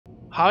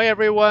Hi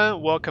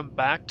everyone, welcome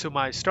back to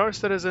my Star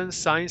Citizen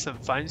Science and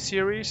Fun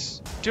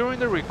series. During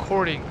the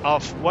recording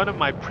of one of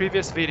my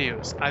previous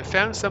videos, I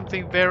found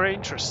something very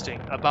interesting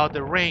about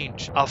the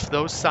range of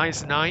those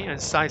size 9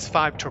 and size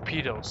 5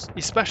 torpedoes,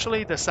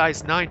 especially the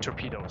size 9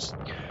 torpedoes.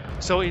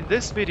 So in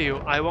this video,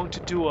 I want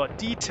to do a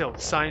detailed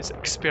science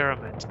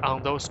experiment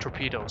on those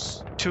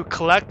torpedoes to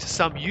collect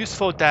some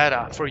useful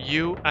data for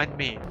you and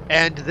me.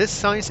 And this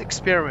science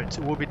experiment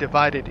will be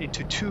divided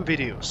into two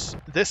videos.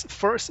 This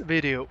first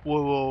video, we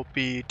will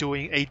be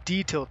doing a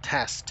detailed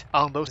test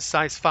on those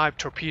size 5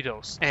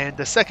 torpedoes. And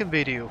the second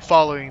video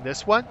following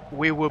this one,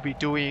 we will be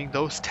doing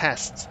those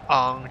tests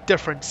on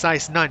different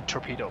size 9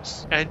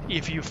 torpedoes. And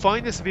if you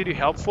find this video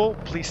helpful,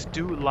 please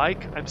do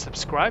like and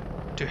subscribe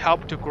to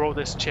help to grow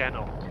this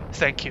channel.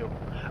 Thank you.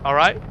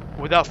 Alright,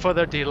 without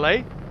further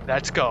delay,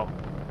 let's go.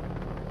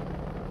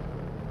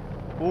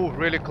 Ooh,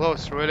 really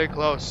close, really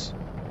close.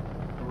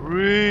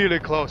 Really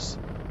close.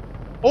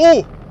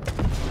 Oh!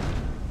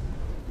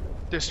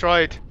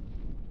 Destroyed.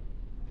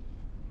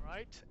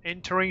 Alright,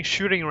 entering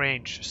shooting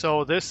range.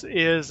 So this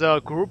is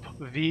a group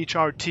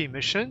VHRT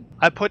mission.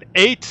 I put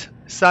 8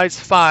 size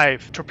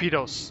 5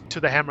 torpedoes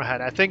to the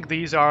hammerhead. I think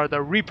these are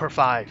the Reaper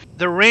 5.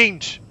 The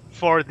range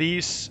for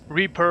these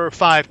Reaper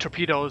 5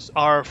 torpedoes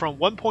are from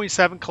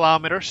 1.7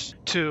 kilometers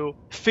to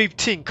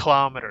 15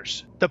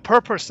 kilometers. The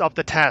purpose of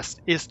the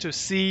test is to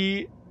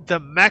see the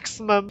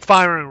maximum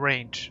firing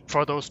range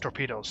for those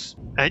torpedoes,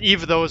 and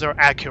if those are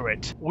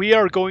accurate. We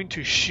are going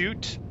to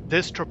shoot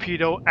this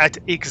torpedo at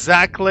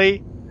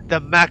exactly the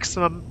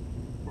maximum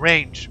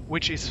range,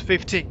 which is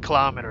 15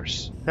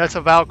 kilometers. That's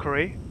a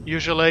Valkyrie.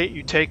 Usually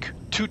you take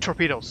 2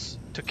 torpedoes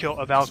to kill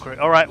a Valkyrie.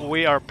 Alright,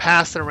 we are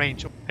past the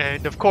range.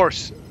 And of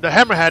course, the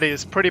hammerhead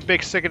is pretty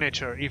big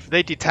signature. If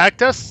they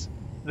detect us,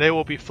 they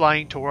will be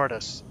flying toward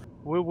us.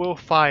 We will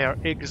fire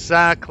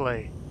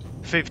exactly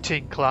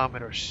 15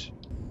 kilometers.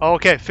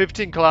 Okay,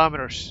 15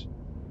 kilometers.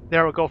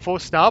 There we go, full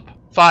stop.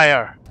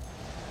 Fire.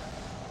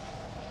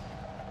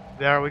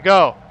 There we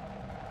go.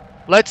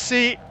 Let's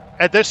see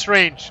at this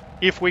range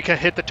if we can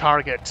hit the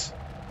target.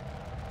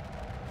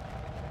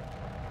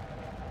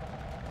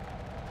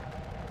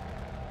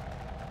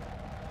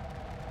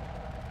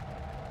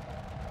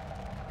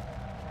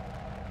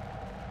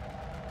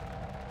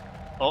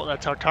 Oh,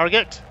 that's our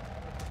target.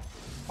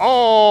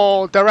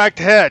 Oh, direct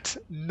hit.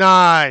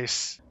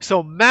 Nice.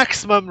 So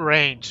maximum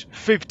range,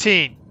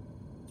 15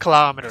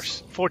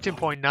 kilometers.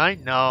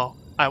 14.9? No,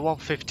 I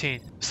want 15.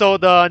 So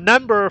the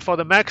number for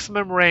the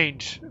maximum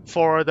range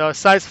for the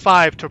size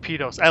 5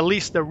 torpedoes, at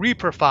least the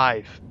Reaper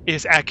 5,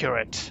 is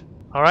accurate.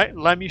 Alright,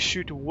 let me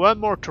shoot one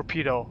more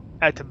torpedo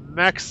at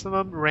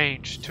maximum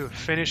range to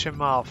finish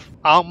him off.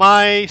 On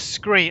my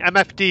screen,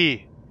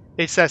 MFD,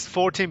 it says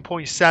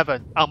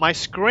 14.7. On my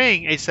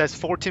screen, it says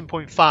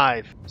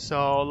 14.5.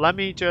 So let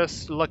me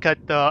just look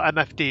at the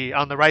MFD.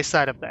 On the right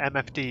side of the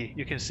MFD,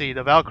 you can see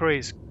the Valkyrie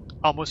is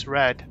almost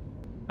red.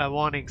 I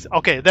want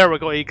okay, there we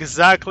go.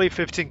 Exactly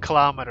 15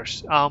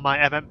 kilometers on my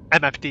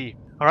MFD.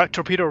 Alright,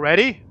 torpedo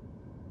ready?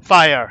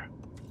 Fire.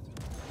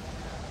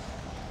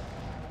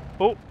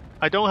 Oh,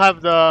 I don't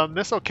have the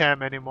missile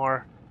cam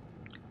anymore.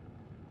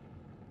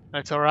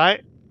 That's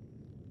alright.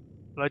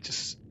 Let's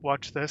just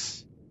watch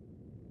this.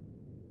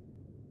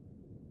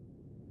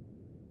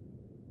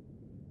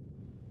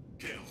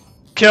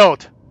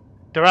 Killed.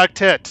 Direct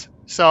hit.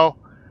 So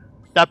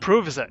that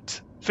proves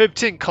it.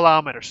 15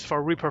 kilometers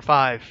for Reaper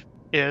 5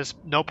 is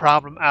no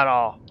problem at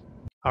all.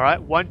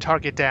 Alright, one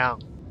target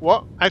down.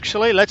 Well,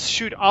 actually, let's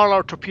shoot all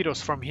our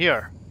torpedoes from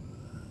here.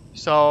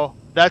 So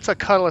that's a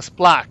colorless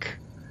black.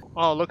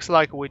 Oh, looks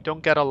like we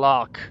don't get a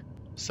lock.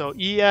 So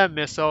EM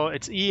missile,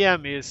 its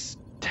EM is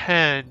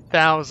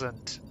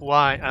 10,000.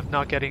 Why? I'm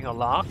not getting a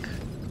lock.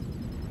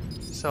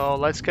 So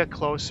let's get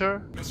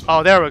closer.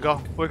 Oh, there we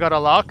go. We got a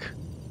lock.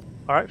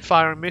 Alright,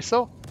 firing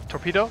missile,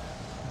 torpedo.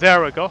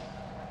 There we go.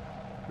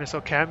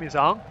 Missile cam is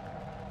on.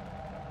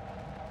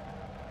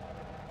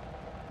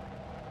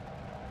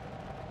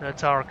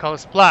 That's our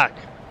colorless black.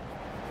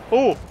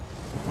 Oh!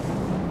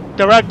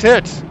 Direct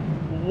hit.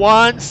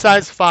 One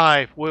size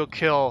 5 will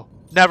kill.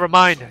 Never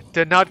mind,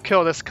 did not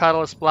kill this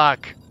colorless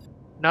black.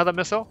 Another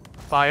missile.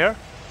 Fire.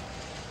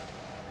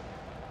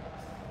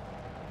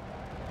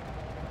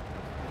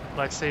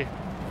 Let's see.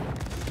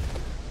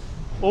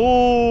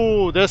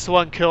 Oh, this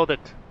one killed it.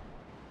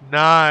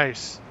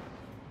 Nice.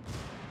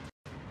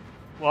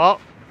 Well,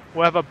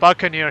 we have a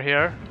Buccaneer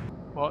here.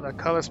 Well, the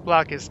colorless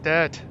black is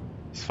dead.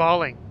 It's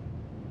falling.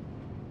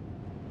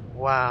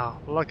 Wow,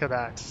 look at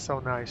that. So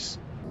nice.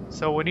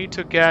 So we need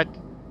to get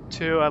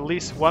to at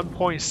least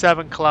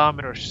 1.7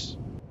 kilometers.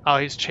 Oh,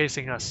 he's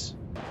chasing us.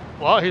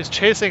 Well, he's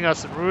chasing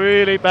us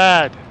really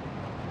bad.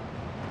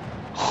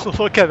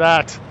 Look at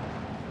that.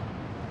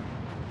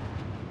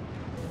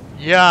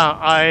 Yeah,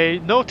 I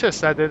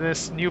noticed that in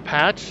this new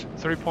patch,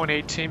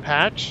 3.18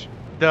 patch,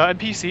 the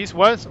NPCs,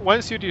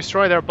 once you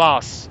destroy their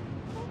boss,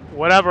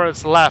 whatever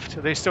is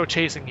left, they're still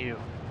chasing you.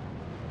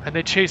 And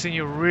they're chasing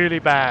you really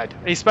bad.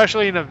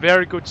 Especially in a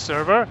very good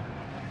server,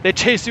 they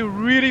chase you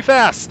really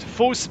fast,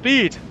 full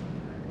speed.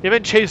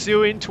 Even chase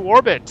you into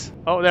orbit.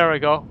 Oh, there we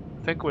go.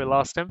 I think we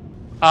lost him.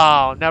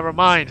 Oh, never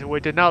mind. We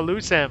did not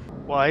lose him.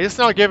 Well, he's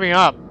not giving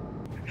up.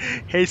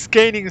 He's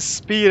gaining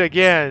speed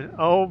again.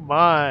 Oh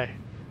my.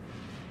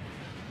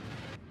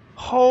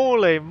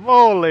 Holy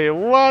moly,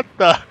 what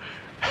the?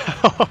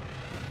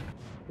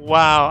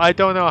 Wow, I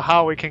don't know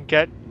how we can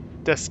get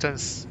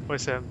distance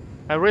with him.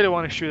 I really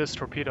want to shoot this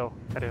torpedo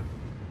at him.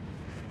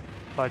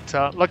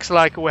 But looks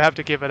like we have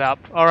to give it up.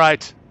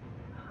 Alright,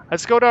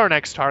 let's go to our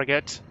next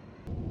target.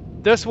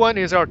 This one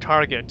is our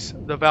target,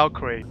 the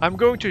Valkyrie. I'm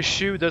going to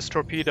shoot this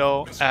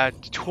torpedo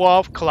at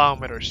 12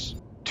 kilometers.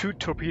 2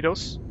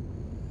 torpedoes.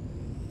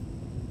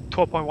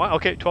 12.1,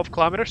 okay, 12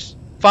 kilometers.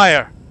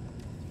 Fire!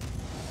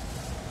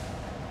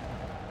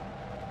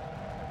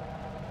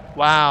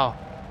 Wow.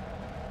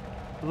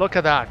 Look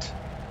at that.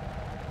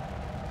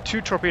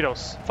 2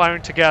 torpedoes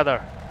firing together.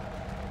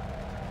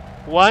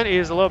 One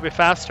is a little bit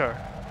faster.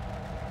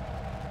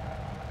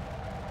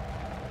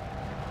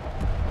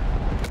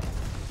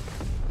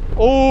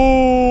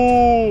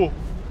 Oh!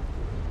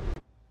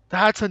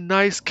 That's a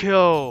nice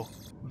kill.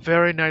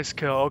 Very nice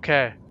kill.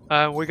 Okay.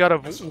 We got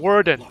a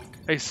warden.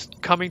 He's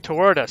coming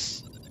toward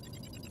us.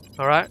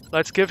 Alright,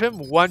 let's give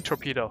him 1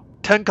 torpedo.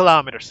 10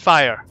 kilometers.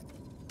 Fire.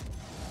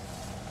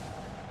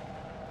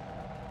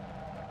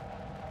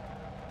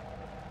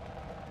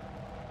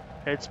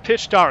 It's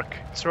pitch dark.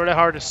 It's really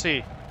hard to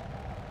see.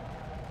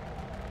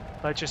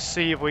 Let's just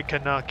see if we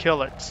can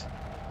kill it.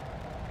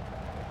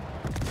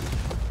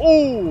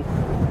 Oh!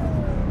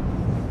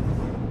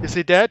 Is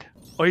he dead?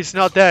 Oh, he's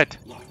not dead.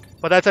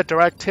 But that's a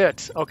direct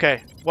hit.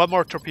 Okay, 1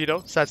 more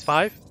torpedo. So that's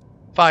 5.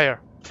 Fire.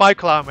 5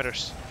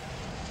 kilometers.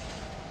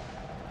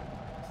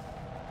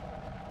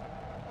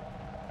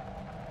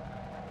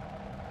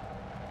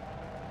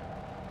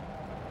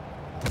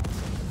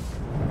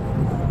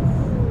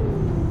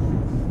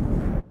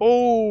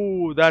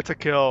 Oh, that's a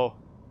kill.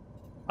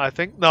 I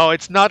think. No,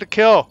 it's not a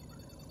kill.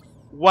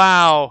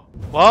 Wow.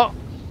 Well,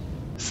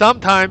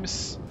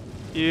 sometimes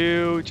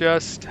you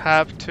just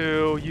have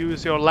to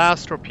use your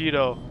last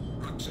torpedo.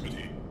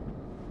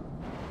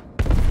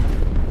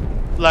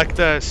 Like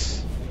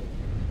this.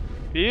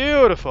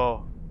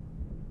 Beautiful.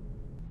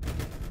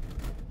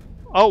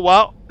 Oh,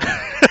 well.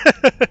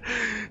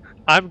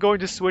 I'm going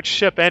to switch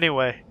ship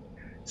anyway.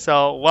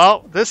 So,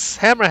 well, this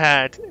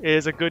hammerhead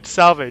is a good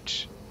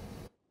salvage.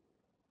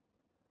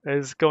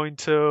 Is going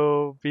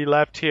to be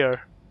left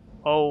here.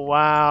 Oh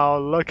wow,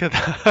 look at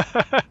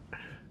that.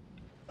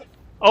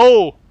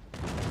 Oh!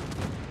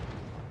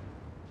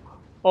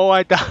 Oh,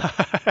 I died.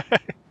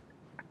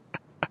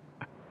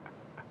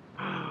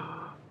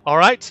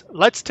 Alright,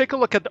 let's take a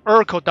look at the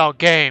Urkel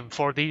game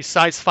for these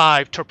size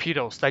 5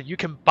 torpedoes that you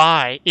can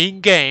buy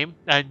in-game,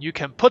 and you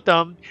can put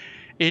them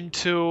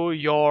into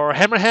your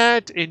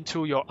hammerhead,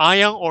 into your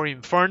Ion or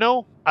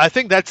Inferno. I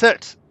think that's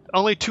it.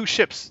 Only 2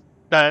 ships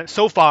that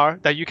so far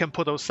that you can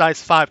put those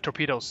size 5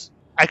 torpedoes.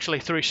 Actually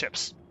 3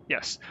 ships.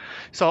 Yes.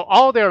 So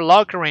all their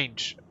lock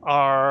range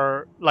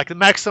are like the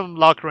maximum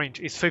lock range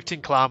is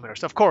 15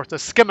 kilometers. Of course, the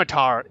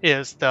scimitar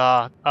is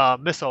the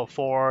missile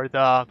for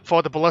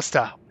the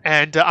ballista,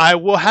 and I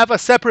will have a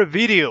separate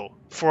video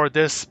for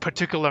this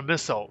particular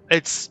missile.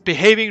 It's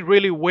behaving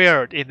really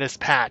weird in this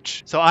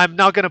patch, so I'm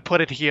not gonna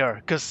put it here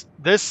because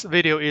this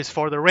video is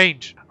for the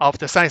range of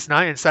the size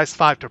 9 and size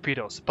 5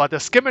 torpedoes. But the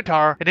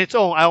scimitar in its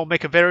own, I will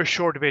make a very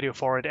short video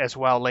for it as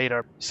well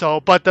later. So,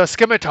 but the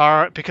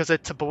scimitar, because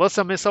it's a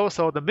ballista missile,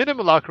 so the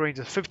minimum lock range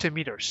is 15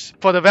 meters.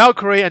 For the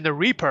Valkyrie and the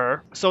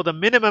Reaper, so the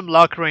minimum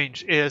lock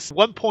range is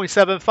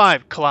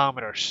 1.75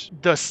 kilometers.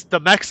 The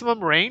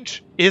maximum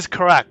range is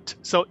correct.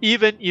 So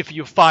even if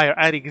you fire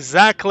at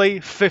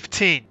exactly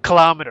 15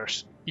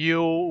 kilometers,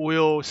 you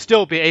will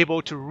still be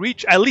able to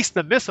reach, at least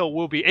the missile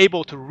will be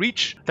able to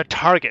reach the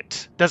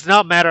target. Does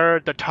not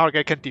matter the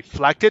target can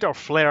deflect it or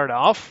flare it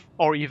off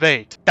or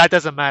evade. That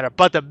doesn't matter.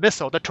 But the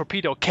missile, the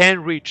torpedo,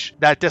 can reach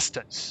that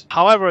distance.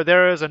 However,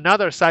 there is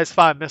another size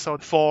 5 missile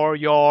for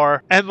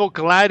your Anvil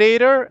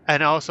Gladiator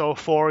and also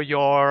for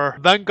your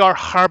Vanguard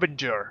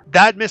Harbinger.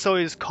 That missile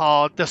is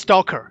called the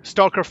Stalker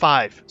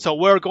 5. So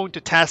we're going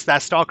to test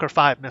that Stalker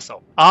 5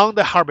 missile on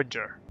the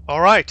Harbinger.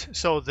 Alright,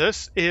 so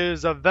this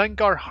is a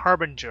Vanguard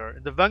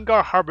Harbinger. The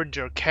Vanguard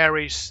Harbinger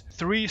carries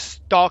 3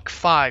 Stock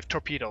 5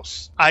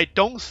 torpedoes. I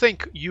don't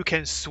think you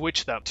can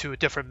switch them to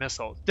different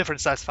missiles,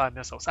 different size 5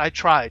 missiles. I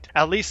tried,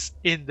 at least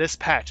in this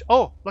patch.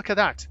 Oh, look at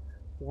that.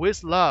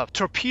 With love.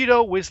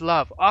 Torpedo with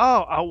love.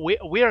 Oh,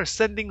 we are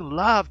sending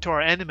love to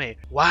our enemy.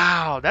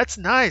 Wow, that's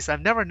nice.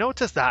 I've never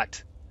noticed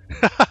that.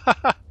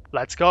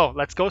 Let's go.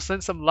 Let's go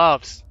send some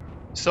loves.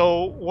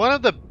 So one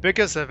of the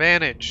biggest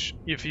advantage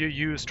if you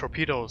use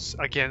torpedoes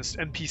against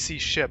NPC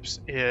ships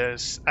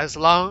is as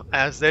long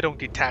as they don't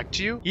detect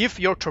you, if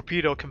your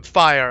torpedo can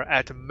fire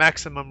at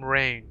maximum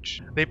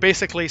range, they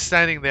basically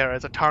standing there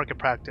as a target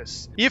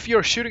practice. If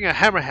you're shooting a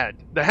hammerhead,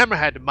 the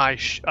hammerhead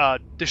might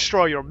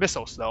destroy your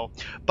missiles though.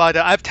 But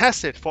I've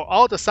tested for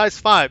all the size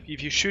 5,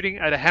 if you're shooting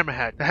at a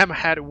hammerhead, the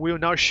hammerhead will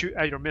not shoot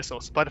at your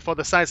missiles. But for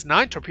the size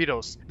 9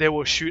 torpedoes, they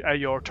will shoot at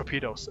your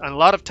torpedoes. And a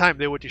lot of time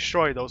they will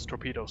destroy those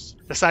torpedoes,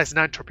 the size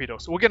 9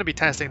 torpedoes. We're going to be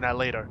testing that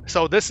later.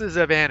 So this is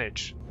the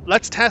advantage.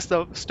 Let's test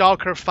the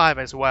Stalker 5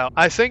 as well.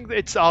 I think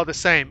it's all the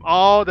same.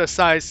 All the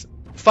size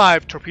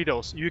 5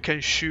 torpedoes you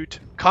can shoot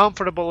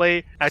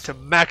comfortably at a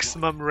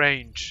maximum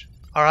range.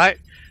 Alright,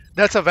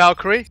 that's a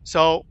Valkyrie.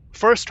 So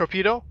first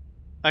torpedo,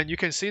 and you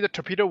can see the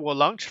torpedo will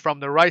launch from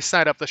the right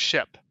side of the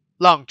ship.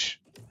 Launch.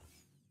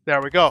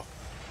 There we go.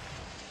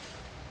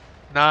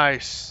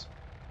 Nice.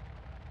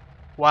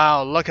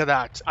 Wow, look at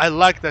that. I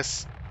like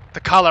this. The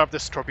color of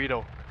this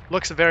torpedo.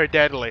 Looks very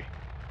deadly.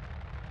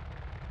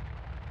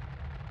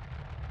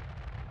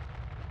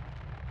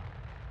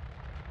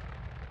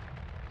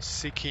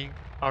 Seeking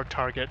our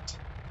target.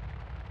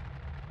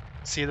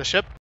 See the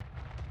ship?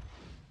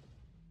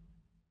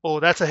 Oh,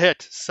 that's a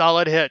hit.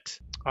 Solid hit.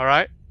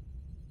 Alright.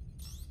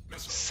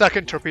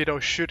 Second torpedo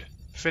should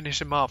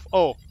finish him off.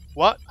 Oh,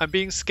 what? I'm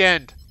being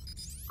scanned.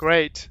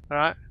 Great.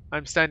 Alright.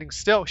 I'm standing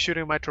still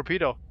shooting my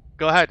torpedo.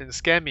 Go ahead and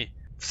scan me.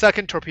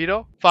 Second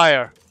torpedo.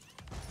 Fire.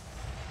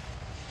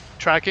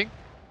 Tracking.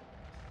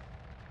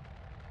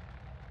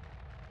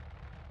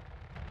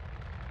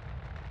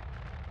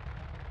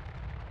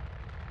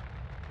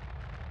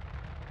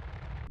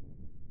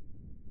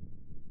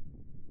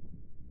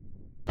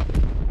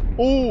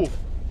 Ooh!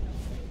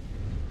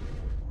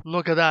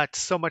 Look at that,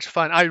 so much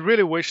fun. I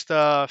really wish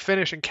the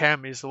finishing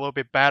cam is a little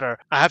bit better.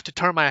 I have to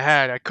turn my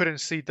head. I couldn't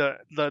see the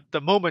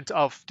moment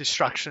of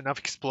destruction, of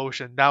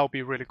explosion. That would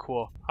be really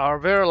cool. Our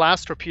very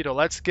last torpedo,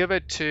 let's give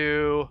it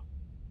to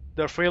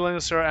the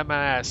Freelancer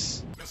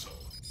MNS.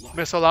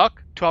 Missile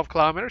lock, 12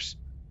 kilometers.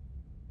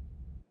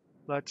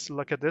 Let's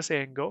look at this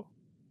angle.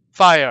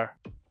 Fire.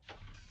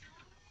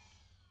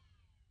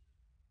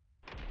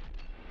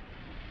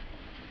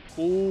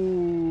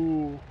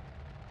 Ooh,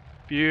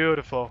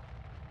 beautiful.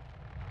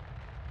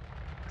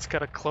 Let's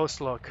get a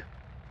close look.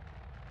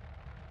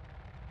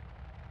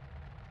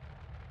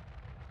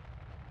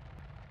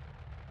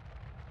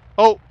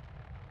 Oh,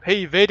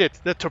 he evaded.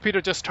 The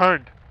torpedo just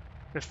turned.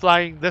 It's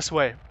flying this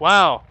way.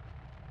 Wow.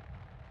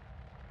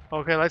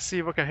 Okay, let's see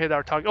if we can hit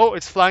our target. Oh,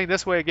 it's flying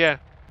this way again.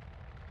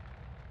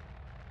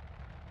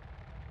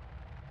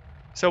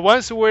 So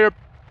once we're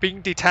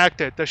being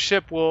detected, the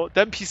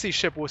NPC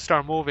ship will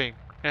start moving.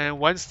 And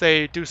once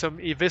they do some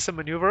evasive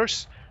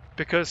maneuvers,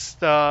 because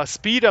the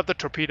speed of the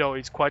torpedo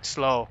is quite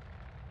slow,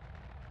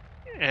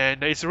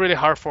 and it's really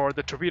hard for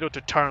the torpedo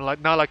to turn,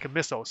 not like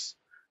missiles.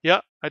 Yeah,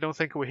 I don't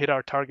think we hit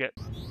our target.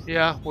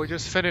 Yeah, we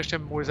just finished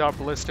him with our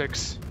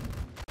ballistics.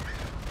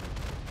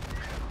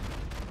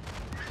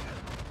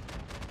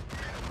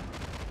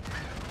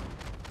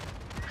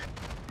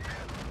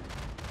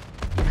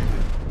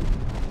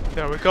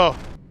 There we go.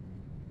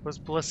 Those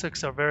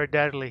ballistics are very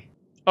deadly.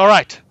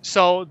 Alright,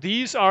 so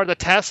these are the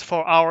tests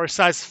for our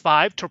size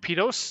 5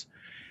 torpedoes.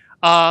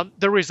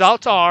 The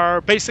results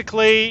are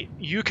basically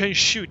you can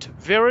shoot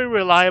very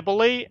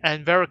reliably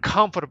and very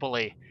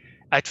comfortably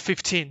at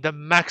 15, the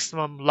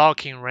maximum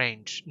locking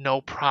range,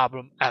 no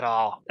problem at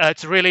all.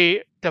 It's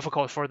really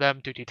difficult for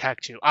them to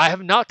detect you. I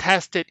have not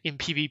tested in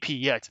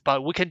PvP yet,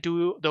 but we can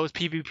do those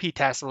PvP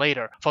tests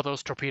later for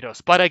those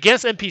torpedoes. But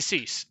against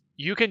NPCs,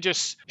 you can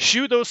just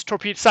shoot those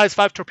size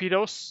 5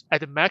 torpedoes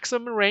at the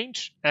maximum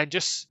range and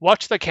just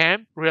watch the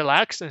cam,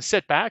 relax, and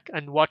sit back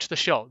and watch the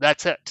show.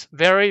 That's it.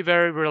 Very,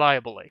 very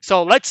reliably.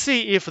 So let's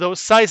see if those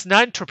size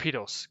 9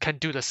 torpedoes can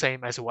do the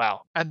same as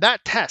well. And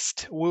that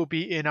test will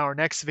be in our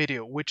next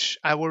video, which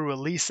I will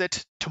release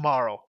it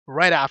tomorrow,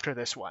 right after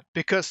this one.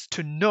 Because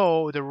to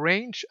know the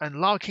range and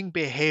locking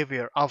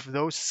behavior of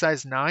those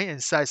size 9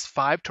 and size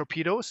 5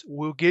 torpedoes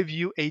will give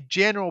you a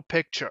general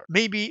picture,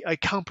 maybe a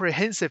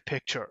comprehensive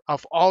picture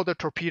of all the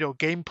torpedo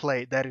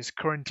gameplay that is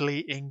currently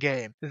in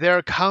game,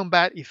 their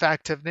combat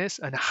effectiveness,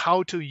 and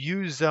how to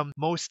use them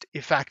most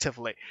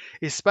effectively,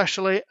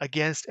 especially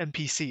against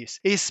NPCs.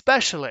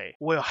 Especially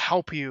will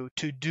help you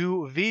to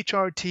do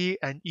VHRT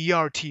and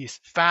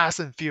ERTs fast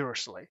and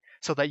furiously,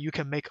 so that you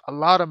can make a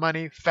lot of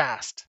money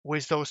fast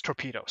with those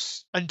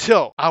torpedoes.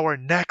 Until our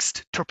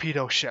next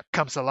torpedo ship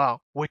comes along,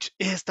 which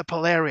is the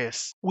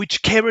Polaris,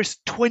 which carries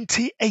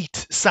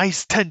 28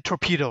 size 10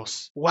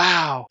 torpedoes.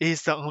 Wow,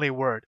 is the only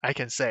word I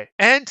can say.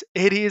 And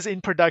it is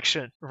in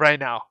production right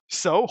now.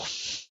 So,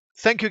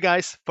 thank you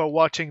guys for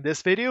watching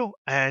this video,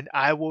 and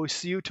I will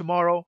see you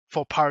tomorrow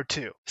for part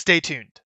 2. Stay tuned.